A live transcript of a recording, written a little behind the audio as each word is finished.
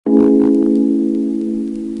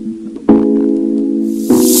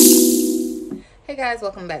guys,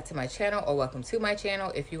 welcome back to my channel, or welcome to my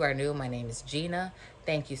channel. If you are new, my name is Gina.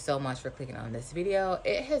 Thank you so much for clicking on this video.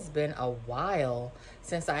 It has been a while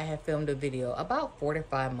since I have filmed a video, about 4 to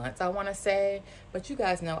 5 months I want to say, but you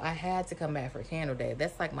guys know I had to come back for Candle Day.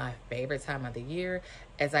 That's like my favorite time of the year,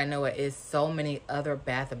 as I know it is so many other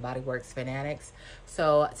Bath and Body Works fanatics.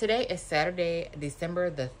 So today is Saturday, December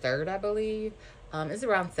the 3rd, I believe. It's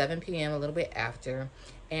around 7 p.m., a little bit after.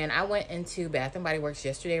 And I went into Bath and Body Works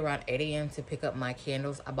yesterday around 8 a.m. to pick up my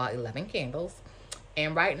candles. I bought 11 candles.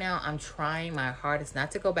 And right now I'm trying my hardest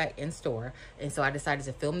not to go back in store. And so I decided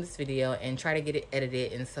to film this video and try to get it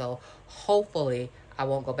edited. And so hopefully I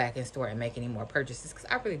won't go back in store and make any more purchases, because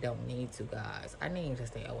I really don't need to, guys. I need to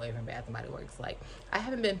stay away from Bath and Body Works. Like, I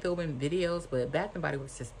haven't been filming videos, but Bath and Body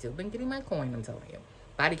Works has still been getting my coin, I'm telling you.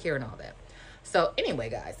 Body care and all that. So anyway,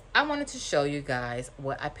 guys, I wanted to show you guys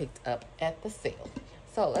what I picked up at the sale.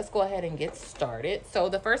 So let's go ahead and get started. So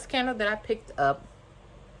the first candle that I picked up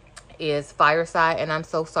is Fireside, and I'm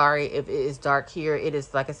so sorry if it is dark here. It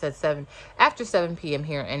is, like I said, after 7 p.m.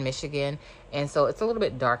 here in Michigan, and so it's a little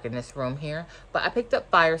bit dark in this room here. But I picked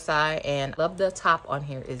up Fireside, and I love the top on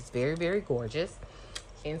here. It's very, very gorgeous.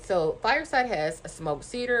 And so Fireside has a smoked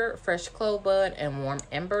cedar, fresh clove bud, and warm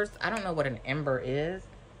embers. I don't know what an ember is,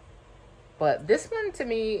 but this one to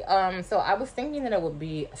me, so I was thinking that it would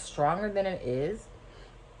be stronger than it is.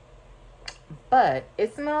 But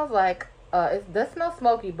it smells like, it does smell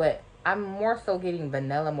smoky, but I'm more so getting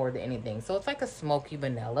vanilla more than anything. So it's like a smoky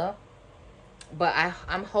vanilla. But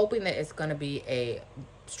I'm hoping that it's going to be a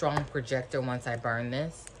strong projector once I burn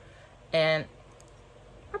this. And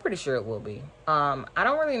I'm pretty sure it will be. I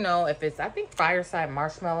don't really know if it's, I think Fireside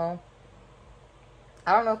Marshmallow.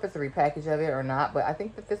 I don't know if it's a repackage of it or not, but I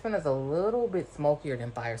think that this one is a little bit smokier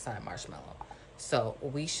than Fireside Marshmallow. So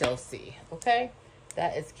we shall see, okay?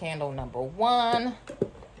 That is candle number 1.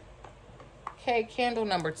 Okay, candle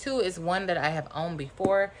number 2 is one that I have owned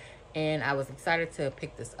before, and I was excited to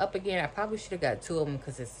pick this up again. I probably should have got 2 of them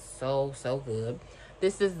because it's so good.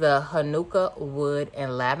 This is the Hanukkah Wood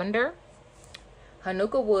and Lavender.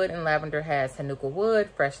 Hanukkah Wood and Lavender has Hanukkah wood,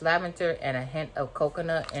 fresh lavender, and a hint of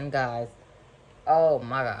coconut. And guys, oh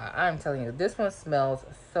my God, I'm telling you, this one smells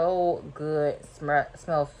so good.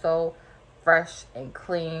 Smells so fresh and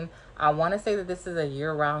clean. I want to say that this is a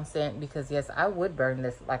year-round scent, because yes, I would burn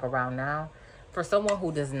this like around now. For someone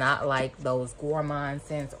who does not like those gourmand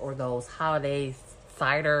scents or those holiday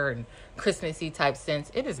cider and Christmassy type scents,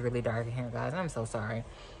 it is really dark in here, guys. I'm so sorry.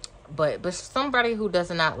 But somebody who does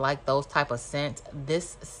not like those type of scents,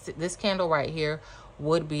 this candle right here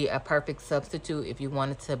would be a perfect substitute if you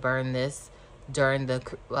wanted to burn this during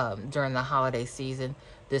the holiday season.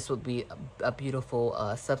 This would be a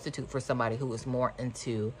beautiful substitute for somebody who is more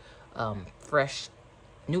into fresh,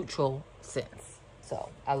 neutral scents. So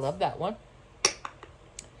I love that one.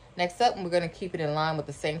 Next up, we're going to keep it in line with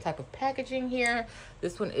the same type of packaging here.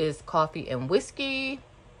 This one is Coffee and Whiskey.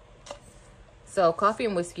 So Coffee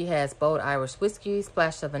and Whiskey has bold Irish whiskey,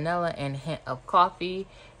 splash of vanilla, and hint of coffee.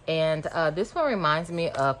 And this one reminds me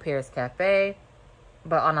of Paris Cafe.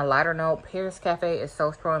 But on a lighter note, Paris Cafe is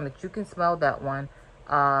so strong that you can smell that one.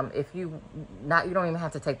 If you don't even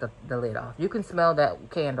have to take the lid off. You can smell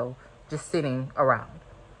that candle just sitting around.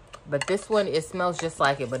 But this one, it smells just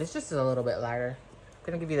like it, but it's just a little bit lighter.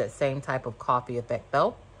 Gonna give you that same type of coffee effect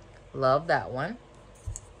though. Love that one.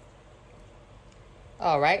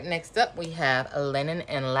 All right, next up we have Linen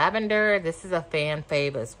and Lavender. This is a fan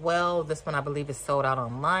fave as well. This one I believe is sold out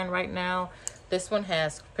online right now. This one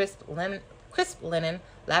has crisp linen,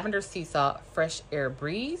 lavender sea salt, fresh air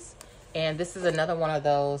breeze. And this is another one of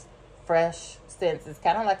those fresh scents. It's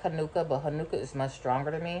kind of like Hanukkah, but Hanukkah is much stronger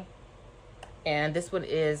to me. And this one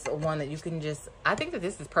is one that you can just, I think that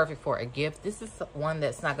this is perfect for a gift. This is one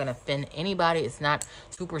that's not going to offend anybody. It's not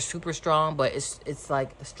super strong, but it's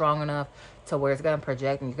like strong enough to where it's going to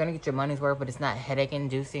project and you're going to get your money's worth, but it's not headache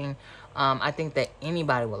inducing. I think that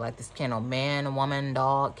anybody would like this candle. Man, woman,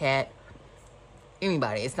 dog, cat,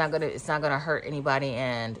 anybody. It's not gonna hurt anybody,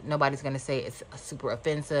 and nobody's gonna say it's super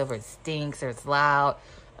offensive or it stinks or it's loud.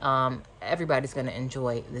 Everybody's gonna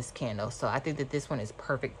enjoy this candle. So I think that this one is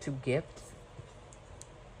perfect to gift.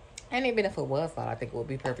 And even if it was loud, I think it would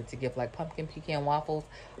be perfect to gift, like pumpkin pecan waffles.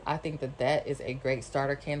 I think that that is a great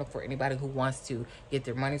starter candle for anybody who wants to get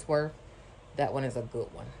their money's worth. That one is a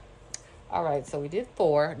good one. All right, so we did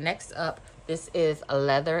 4. Next up, this is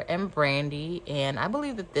Leather and Brandy, and I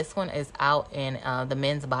believe that this one is out in the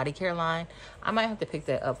men's body care line. I might have to pick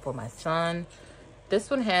that up for my son. This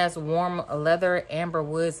one has warm leather, amber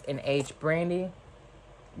woods, and aged brandy.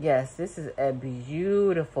 Yes, this is a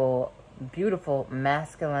beautiful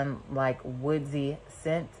masculine, like woodsy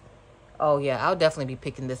scent. Oh yeah, I'll definitely be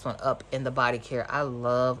picking this one up in the body care. I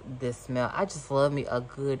love this smell. I just love me a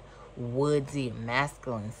good woodsy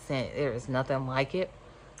masculine scent. There is nothing like it.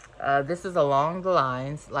 This is along the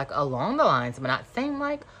lines, but not same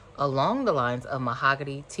like along the lines of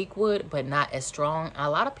mahogany teak wood, but not as strong. A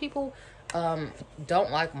lot of people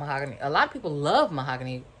don't like mahogany. A lot of people love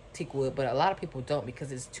mahogany teak wood, but a lot of people don't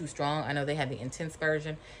because it's too strong. I know they have the intense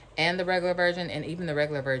version and the regular version, and even the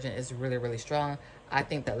regular version is really, really strong. I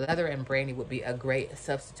think that leather and brandy would be a great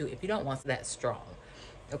substitute if you don't want that strong.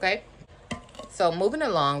 Okay, so moving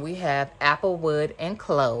along, we have applewood and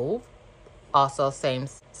clove. Also, same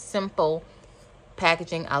simple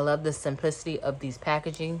packaging. I love the simplicity of these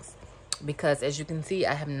packagings because, as you can see,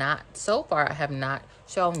 I have not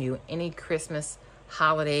shown you any Christmas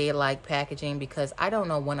holiday like packaging because I don't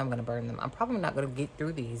know when I'm going to burn them. I'm probably not going to get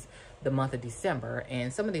through these the month of December,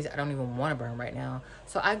 and some of these I don't even want to burn right now.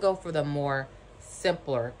 So I go for the more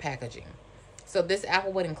simpler packaging. So this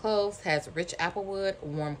applewood and cloves has rich applewood,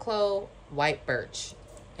 warm clove, white birch,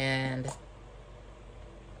 and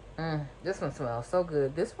this one smells so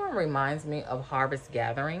good. This one reminds me of Harvest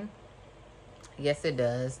Gathering. Yes, it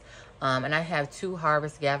does. And I have 2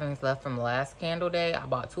 Harvest Gatherings left from last candle day. I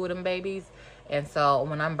bought 2 of them babies. And so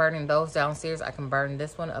when I'm burning those downstairs, I can burn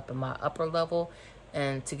this one up in my upper level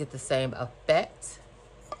and to get the same effect.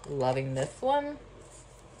 Loving this one.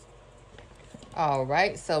 All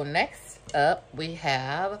right, so next up we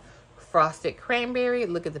have frosted cranberry.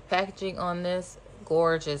 Look at the packaging on this.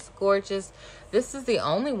 Gorgeous, gorgeous. This is the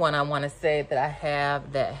only one I want to say that I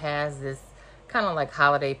have that has this kind of like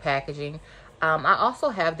holiday packaging. I also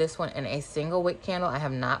have this one in a single wick candle. I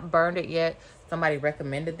have not burned it yet. Somebody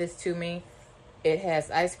recommended this to me. It has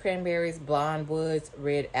iced cranberries, blonde woods,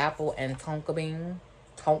 red apple, and tonka bean.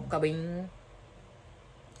 Tonka bean.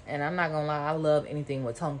 And I'm not gonna lie, I love anything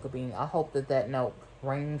with tonka bean. I hope that that note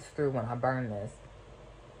rings through when I burn this.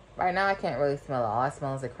 Right now I can't really smell it. All I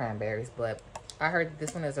smell is the cranberries, but I heard that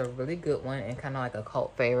this one is a really good one and kind of like a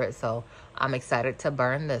cult favorite, so I'm excited to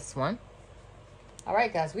burn this one. All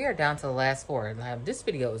right, guys, we are down to the last 4. Now, this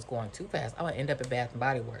video is going too fast. I'm going to end up at Bath &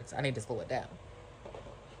 Body Works. I need to slow it down.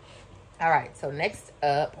 All right, so next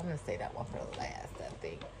up, I'm going to say that one for last, I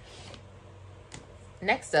think.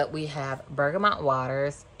 Next up, we have Bergamot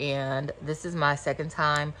Waters, and this is my second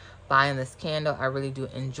time buying this candle. I really do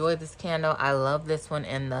enjoy this candle. I love this one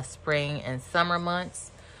in the spring and summer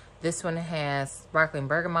months. This one has sparkling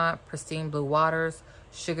bergamot, pristine blue waters,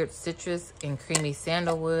 sugared citrus, and creamy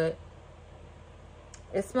sandalwood.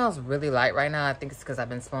 It smells really light right now. I think it's because I've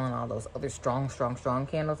been smelling all those other strong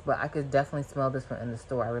candles, but I could definitely smell this one in the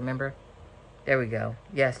store. I remember. There we go.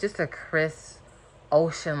 Yes, just a crisp,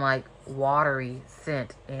 ocean-like, watery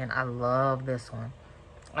scent, and I love this one.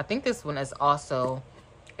 I think this one is also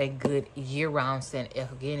a good year-round scent.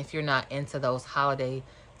 If you're not into those holiday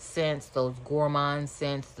scents, those gourmand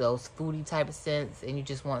scents, those foodie type of scents, and you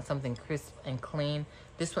just want something crisp and clean,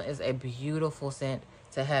 this one is a beautiful scent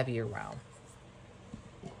to have year-round.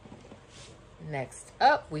 Next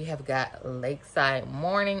up, we have got Lakeside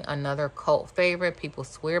Morning, another cult favorite. People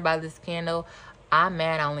swear by this candle. I'm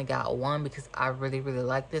mad I only got one because I really, really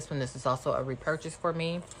like this one. This is also a repurchase for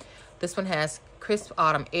me. This one has crisp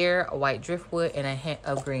autumn air, a white driftwood, and a hint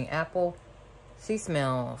of green apple. She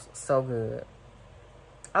smells so good.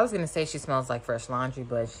 I was going to say she smells like fresh laundry,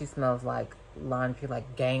 but she smells like laundry,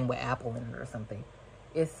 like Gang with apple in it or something.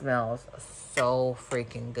 It smells so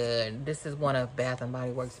freaking good. This is one of Bath &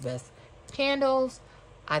 Body Works' best candles.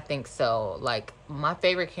 I think so. Like, my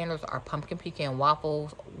favorite candles are Pumpkin Pecan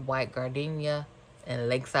Waffles, White Gardenia, and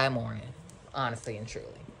Lakeside Morning. Honestly and truly.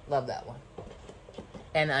 Love that one.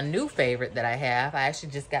 And a new favorite that I have, I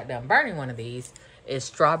actually just got done burning one of these, is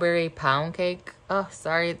Strawberry Pound Cake. Oh,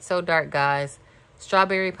 sorry, it's so dark, guys.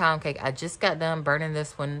 Strawberry Pound Cake. I just got done burning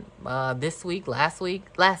this one last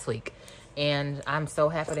week. And I'm so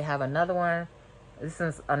happy to have another one. This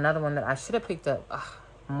is another one that I should have picked up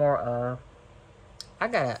more of. I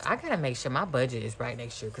gotta make sure my budget is right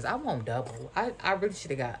next year because I won't double. I really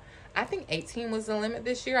should have got, I think 18 was the limit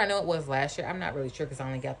this year. I know it was last year. I'm not really sure because I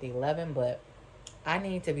only got the 11, but I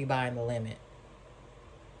need to be buying the limit.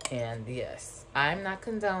 And yes, I'm not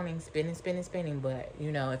condoning spending, but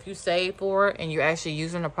you know, if you save for it and you're actually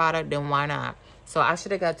using the product, then why not? So I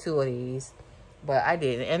should have got 2 of these, but I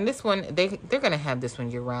didn't. And this one, they're gonna have this one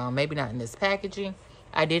year round. Maybe not in this packaging.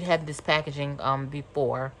 I did have this packaging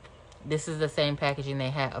before. This is the same packaging they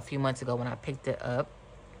had a few months ago when I picked it up.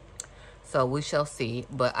 So we shall see.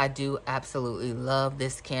 But I do absolutely love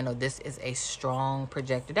this candle. This is a strong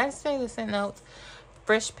projector. Did I say the scent notes?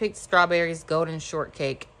 fresh picked strawberries, golden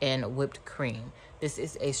shortcake, and whipped cream. This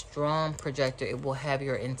is a strong projector. It will have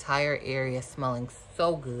your entire area smelling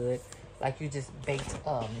so good, like you just baked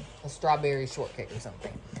a strawberry shortcake or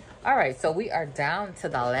something. All right, so we are down to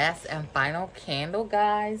the last and final candle,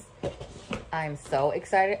 guys. I'm so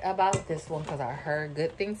excited about this one because I heard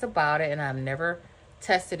good things about it and I've never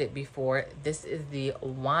tested it before. This is the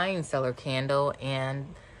wine cellar candle,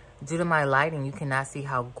 and due to my lighting, you cannot see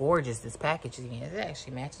how gorgeous this packaging is. It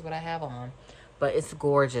actually matches what I have on, but it's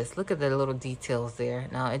gorgeous. Look at the little details there.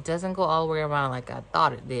 Now, it doesn't go all the way around like I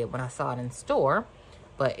thought it did when I saw it in store,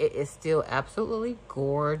 but it is still absolutely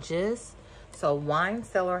gorgeous. So, wine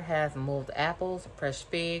cellar has mulled apples, fresh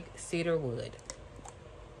fig, cedar wood.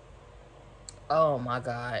 Oh my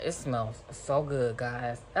God, it smells so good,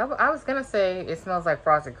 guys. I was gonna say it smells like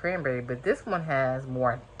frosted cranberry, but this one has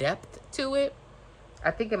more depth to it.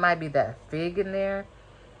 I think it might be that fig in there.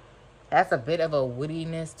 That's a bit of a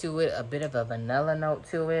woodiness to it, a bit of a vanilla note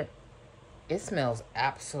to it. It smells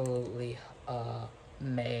absolutely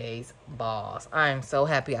amaze balls. I am so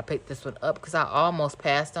happy I picked this one up because I almost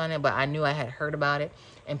passed on it, but I knew I had heard about it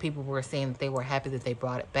and people were saying that they were happy that they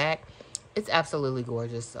brought it back. It's absolutely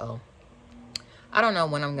gorgeous. So I don't know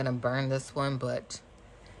when I'm gonna burn this one, but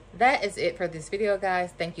that is it for this video,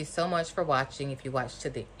 guys. Thank you so much for watching. If you watched to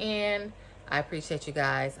the end, I appreciate you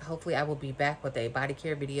guys. Hopefully I will be back with a body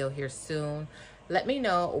care video here soon. Let me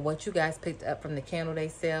know what you guys picked up from the candle day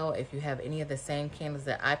sale, if you have any of the same candles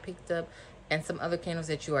that I picked up, and some other candles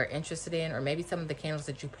that you are interested in, or maybe some of the candles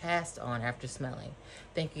that you passed on after smelling.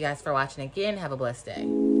 Thank you guys for watching again. Have a blessed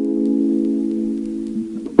day.